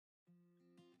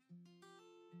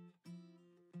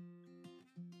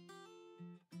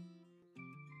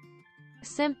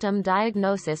Symptom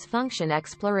Diagnosis Function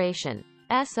Exploration.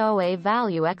 SOA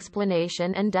Value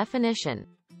Explanation and Definition.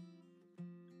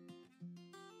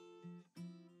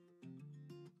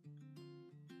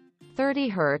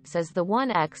 Hz is the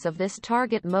 1x of this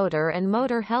target motor and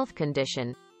motor health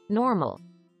condition, normal.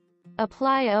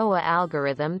 Apply SOA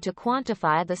algorithm to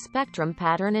quantify the spectrum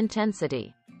pattern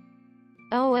intensity.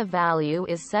 SOA value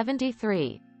is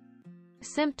 73.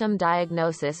 Symptom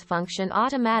diagnosis function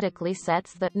automatically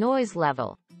sets the noise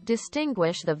level.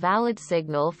 Distinguish the valid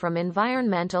signal from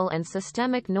environmental and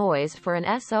systemic noise for an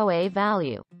SOA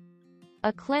value.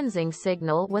 A cleansing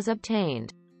signal was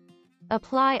obtained.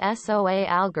 Apply SOA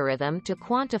algorithm to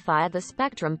quantify the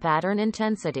spectrum pattern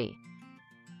intensity.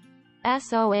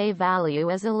 SOA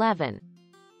value is 11.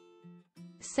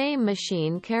 Same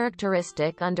machine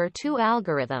characteristic under two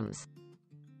algorithms.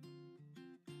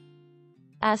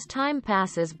 As time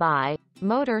passes by,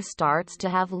 motor starts to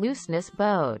have looseness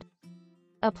bowed.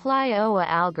 Apply SOA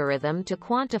algorithm to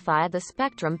quantify the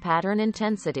spectrum pattern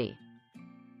intensity.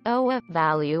 SOA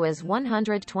value is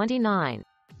 129.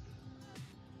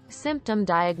 Symptom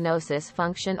diagnosis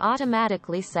function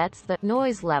automatically sets the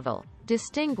noise level.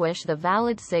 Distinguish the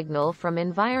valid signal from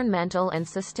environmental and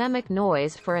systemic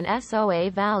noise for an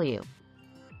SOA value.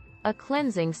 A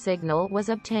cleansing signal was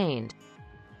obtained.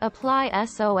 Apply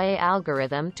SOA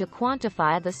algorithm to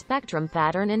quantify the spectrum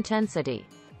pattern intensity.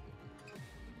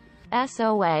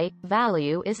 SOA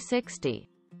value is 60.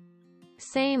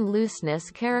 Same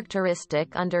looseness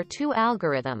characteristic under two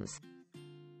algorithms.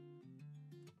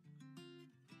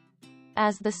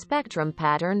 As the spectrum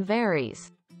pattern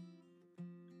varies,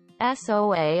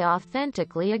 SOA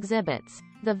authentically exhibits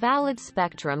the valid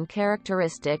spectrum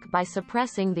characteristic by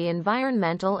suppressing the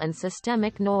environmental and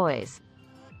systemic noise.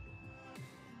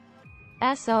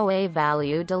 SOA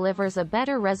value delivers a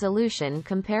better resolution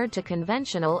compared to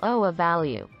conventional SOA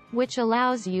value, which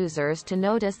allows users to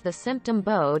notice the symptom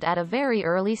bowed at a very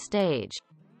early stage.